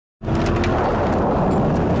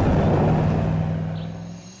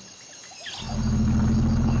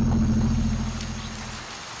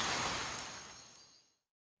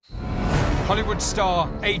Hollywood star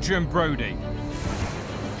Adrien Brody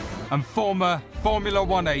and former Formula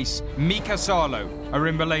One ace Mika Salo are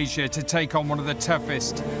in Malaysia to take on one of the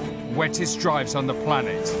toughest, wettest drives on the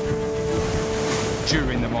planet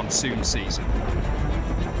during the monsoon season.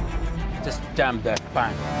 Just jammed there,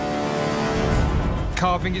 bang.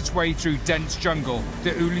 Carving its way through dense jungle,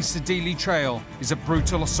 the Ulu Sedili Trail is a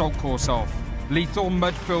brutal assault course of lethal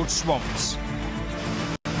mud-filled swamps,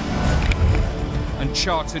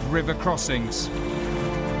 uncharted river crossings,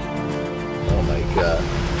 oh my God,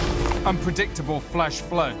 unpredictable flash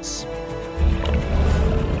floods,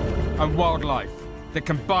 and wildlife that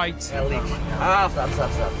can bite,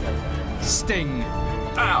 sting,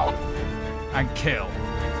 ow, and kill.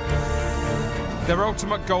 Their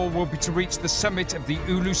ultimate goal will be to reach the summit of the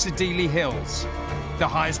Ulu Sedili Hills, the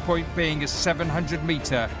highest point being a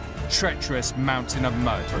 700-meter treacherous mountain of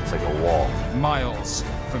mud. Looks like a wall. Miles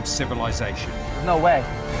from civilization. No way.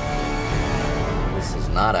 This is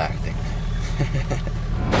not acting.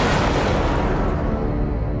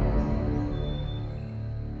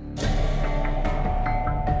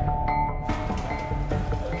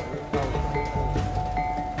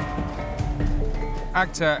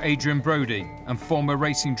 Actor Adrien Brody and former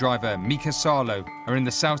racing driver Mika Salo are in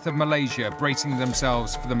the south of Malaysia bracing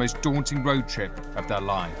themselves for the most daunting road trip of their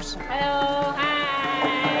lives. Hello, hi.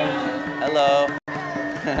 Hello.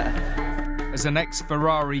 As an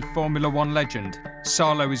ex-Ferrari Formula One legend,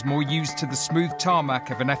 Salo is more used to the smooth tarmac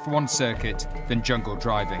of an F1 circuit than jungle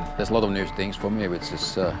driving. There's a lot of new things for me, which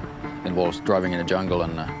is, involves driving in the jungle,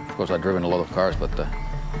 and of course I've driven a lot of cars, but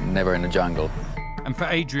never in the jungle. And for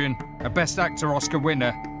Adrien, a Best Actor Oscar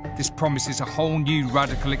winner, this promises a whole new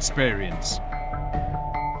radical experience.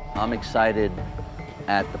 I'm excited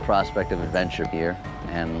at the prospect of adventure here,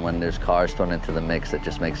 and when there's cars thrown into the mix, it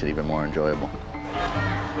just makes it even more enjoyable.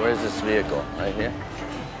 Where's this vehicle? Right here?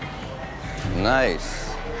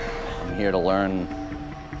 Nice. I'm here to learn,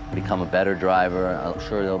 become a better driver. I'm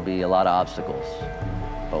sure there'll be a lot of obstacles,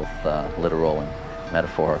 both literal and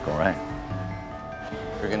metaphorical, right?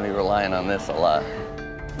 We're going to be relying on this a lot.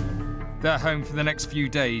 They're home for the next few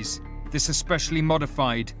days, this especially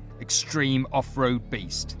modified, extreme off-road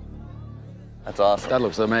beast. That's awesome. That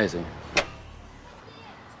looks amazing.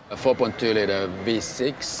 A 4.2-liter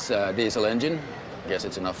V6 diesel engine. I guess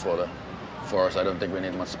it's enough for us. I don't think we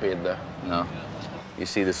need much speed there. No. You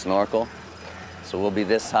see the snorkel? So we'll be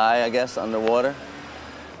this high, I guess, underwater.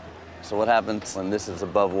 So what happens when this is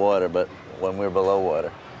above water, but when we're below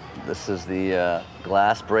water? This is the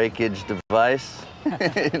glass breakage device.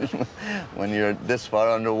 When you're this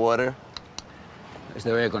far underwater. Is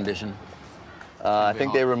there air condition? I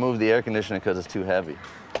think they removed the air conditioner because it's too heavy.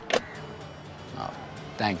 Oh,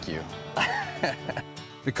 thank you.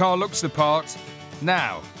 The car looks the part.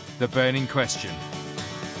 Now, the burning question.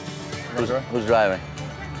 Who's driving?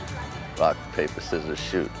 Rock, paper, scissors,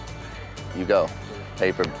 shoot. You go.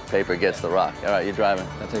 Paper gets the rock. All right, you're driving.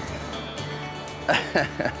 That's it.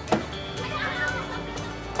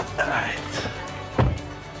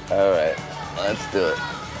 All right, let's do it.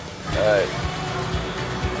 All right.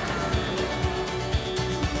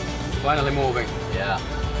 Finally moving. Yeah.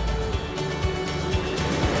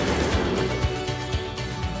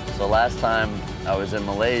 So last time I was in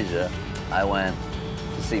Malaysia, I went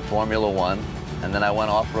to see Formula One, and then I went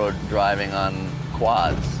off-road driving on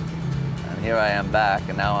quads. And here I am back,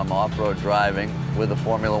 and now I'm off-road driving with a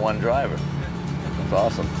Formula One driver. It's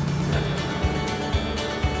awesome.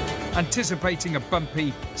 Anticipating a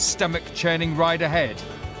bumpy, stomach-churning ride ahead,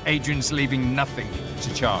 Adrien's leaving nothing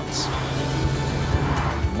to chance.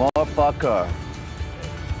 Morfucker.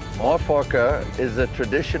 Morfucker is a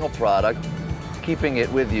traditional product. Keeping it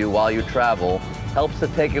with you while you travel helps to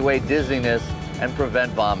take away dizziness and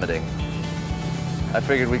prevent vomiting. I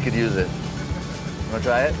figured we could use it. Wanna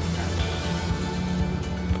try it?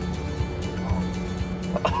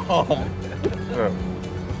 Oh.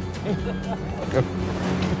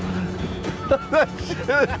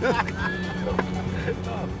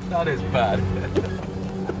 That is bad.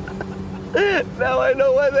 Now I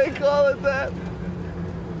know why they call it that.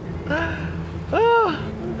 Oh,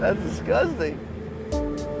 that's disgusting.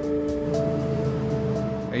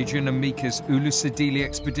 Adrien and Mika's Ulu Sedili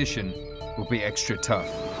expedition will be extra tough.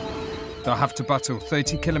 They'll have to battle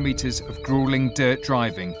 30 kilometers of grueling dirt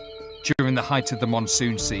driving during the height of the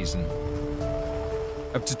monsoon season.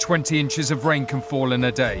 Up to 20 inches of rain can fall in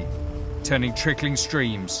a day, turning trickling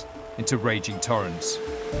streams into raging torrents.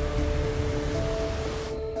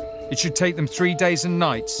 It should take them 3 days and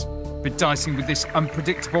nights, but dicing with this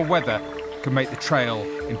unpredictable weather can make the trail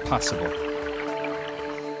impassable.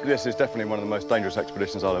 This is definitely one of the most dangerous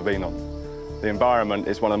expeditions I've ever been on. The environment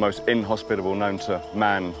is one of the most inhospitable known to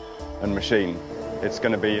man and machine. It's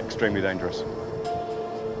going to be extremely dangerous.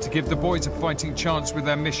 To give the boys a fighting chance with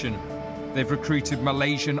their mission, they've recruited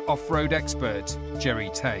Malaysian off-road expert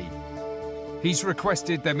Jerry Tay. He's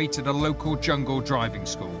requested they meet at a local jungle driving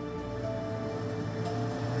school.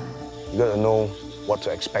 You got to know what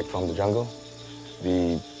to expect from the jungle.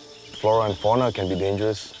 The flora and fauna can be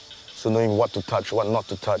dangerous, so knowing what to touch, what not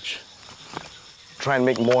to touch. Try and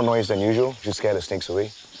make more noise than usual to scare the snakes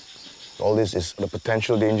away. All this is the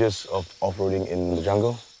potential dangers of off-roading in the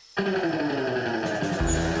jungle.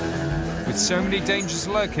 With so many dangers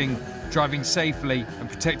lurking, driving safely and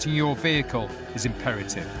protecting your vehicle is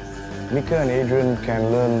imperative. Mika and Adrien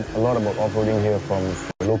can learn a lot about off-roading here from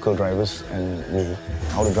local drivers and me.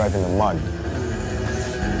 How to drive in the mud,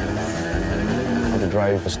 how to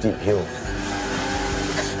drive a steep hill,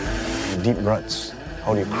 deep ruts,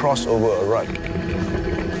 how do you cross over a rut,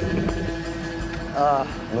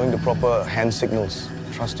 knowing the proper hand signals,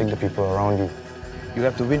 trusting the people around you. You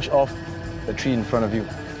have to winch off the tree in front of you.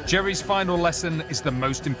 Jerry's final lesson is the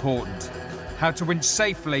most important: how to winch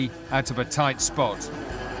safely out of a tight spot.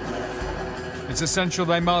 It's essential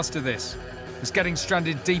they master this, as getting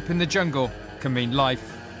stranded deep in the jungle can mean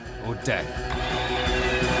life or death.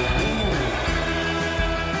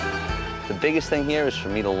 The biggest thing here is for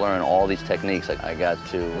me to learn all these techniques. I got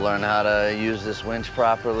to learn how to use this winch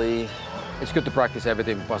properly. It's good to practice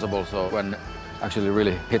everything possible, so when actually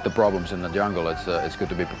really hit the problems in the jungle, it's good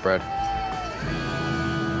to be prepared.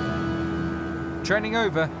 Training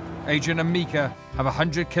over, Adrien and Mika have a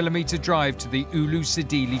 100-kilometre drive to the Ulu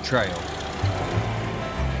Sedili Trail.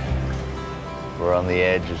 We're on the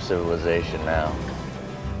edge of civilization now.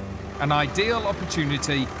 An ideal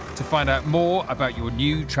opportunity to find out more about your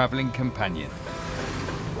new travelling companion.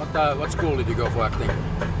 What school did you go for acting?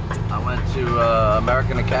 I went to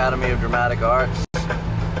American Academy of Dramatic Arts.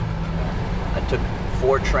 I took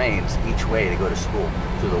 4 trains each way to go to school,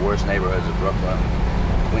 to the worst neighborhoods of Brooklyn,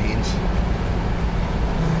 Queens.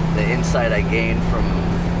 The insight I gained from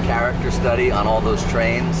character study on all those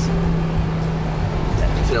trains,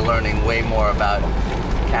 to learning way more about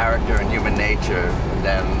character and human nature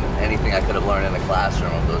than anything I could have learned in the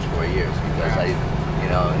classroom of those 4 years. Because you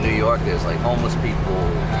know, in New York there's like homeless people,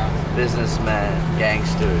 businessmen,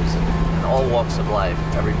 gangsters, and all walks of life.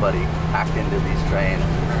 Everybody packed into these trains.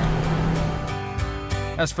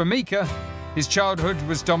 As for Mika, his childhood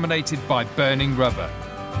was dominated by burning rubber.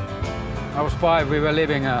 I was 5. We were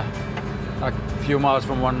living a few miles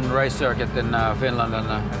from one race circuit in Finland,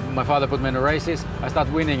 and my father put me in the races. I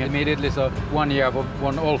started winning immediately, so 1 year I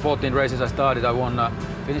won all 14 races I started. I won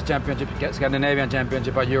Finnish championship, Scandinavian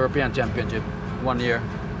championship, and European championship 1 year.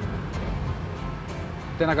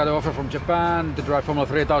 Then I got an offer from Japan to drive Formula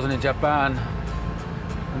 3000 in Japan.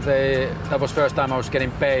 And that was first time I was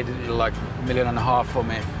getting paid like $1.5 million for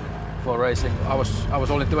me for racing. I was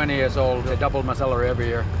only 20 years old. They doubled my salary every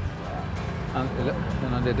year.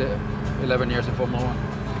 And I did 11 years in Formula 1.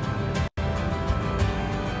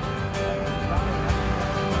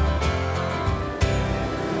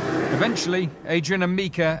 Eventually, Adrien and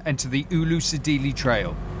Mika enter the Ulu Sedili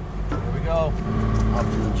Trail. Here we go, up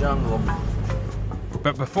to the jungle.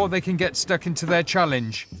 But before they can get stuck into their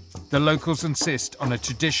challenge, the locals insist on a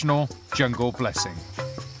traditional jungle blessing.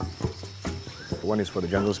 One is for the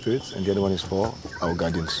jungle spirits and the other one is for our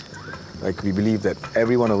guardians. Like, we believe that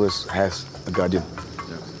every one of us has a guardian,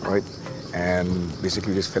 right? And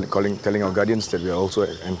basically just telling our guardians that we are also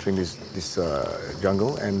entering this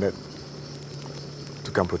jungle and that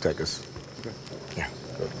to come protect us. Okay. Yeah.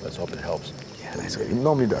 Good. Let's hope it helps. Yeah, that's good. It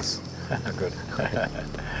normally does. Good.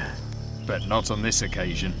 But not on this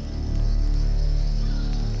occasion.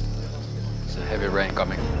 It's a heavy rain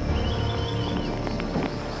coming.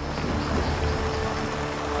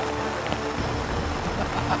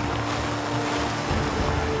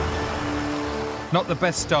 Not the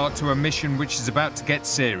best start to a mission which is about to get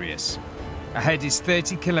serious. Ahead is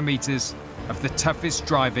 30 kilometres of the toughest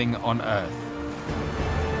driving on Earth.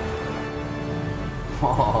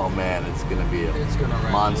 Oh man, it's gonna be a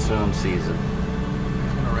monsoon season.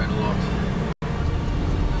 It's gonna rain a lot.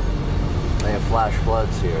 They have flash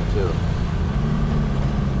floods here too.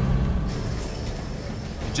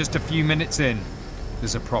 Just a few minutes in,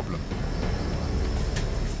 there's a problem.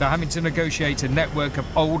 They're having to negotiate a network of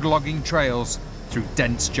old logging trails through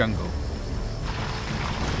dense jungle.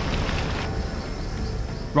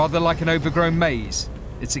 Rather like an overgrown maze,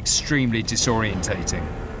 it's extremely disorientating.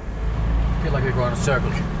 I feel like we're going in a circle,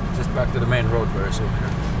 just back to the main road very soon.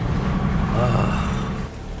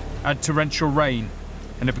 Add torrential rain,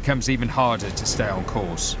 and it becomes even harder to stay on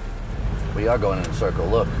course. We are going in a circle,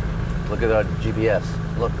 look. Look at our GPS.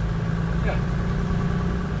 Look. Yeah.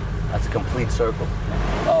 That's a complete circle.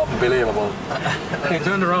 Unbelievable. They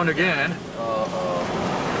turned around again.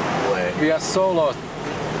 Wait. We are so lost.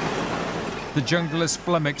 The jungle has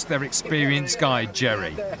flummoxed their experienced guide,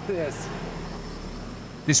 Jerry. Yes.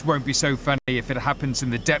 This won't be so funny if it happens in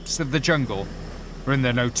the depths of the jungle or in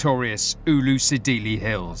the notorious Ulu Sidili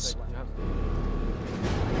Hills.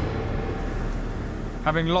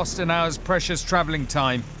 Having lost an hour's precious travelling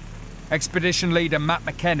time, expedition leader Matt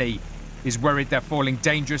McKenney is worried they're falling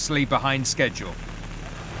dangerously behind schedule.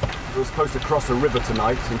 We were supposed to cross a river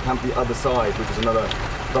tonight and camp the other side, which is another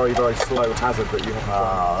very, very slow hazard that you have to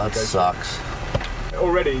Oh, that sucks.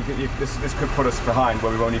 Already, this could put us behind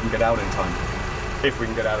where we won't even get out in time. If we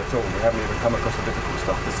can get out at all. We haven't even come across the difficult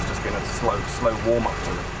stuff. This has just been a slow warm-up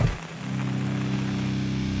to it.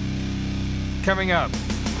 Coming up,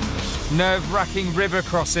 nerve-wracking river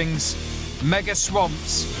crossings, mega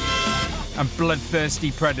swamps, and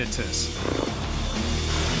bloodthirsty predators.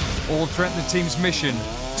 All threaten the team's mission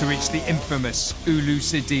to reach the infamous Ulu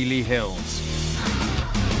Sidili Hills.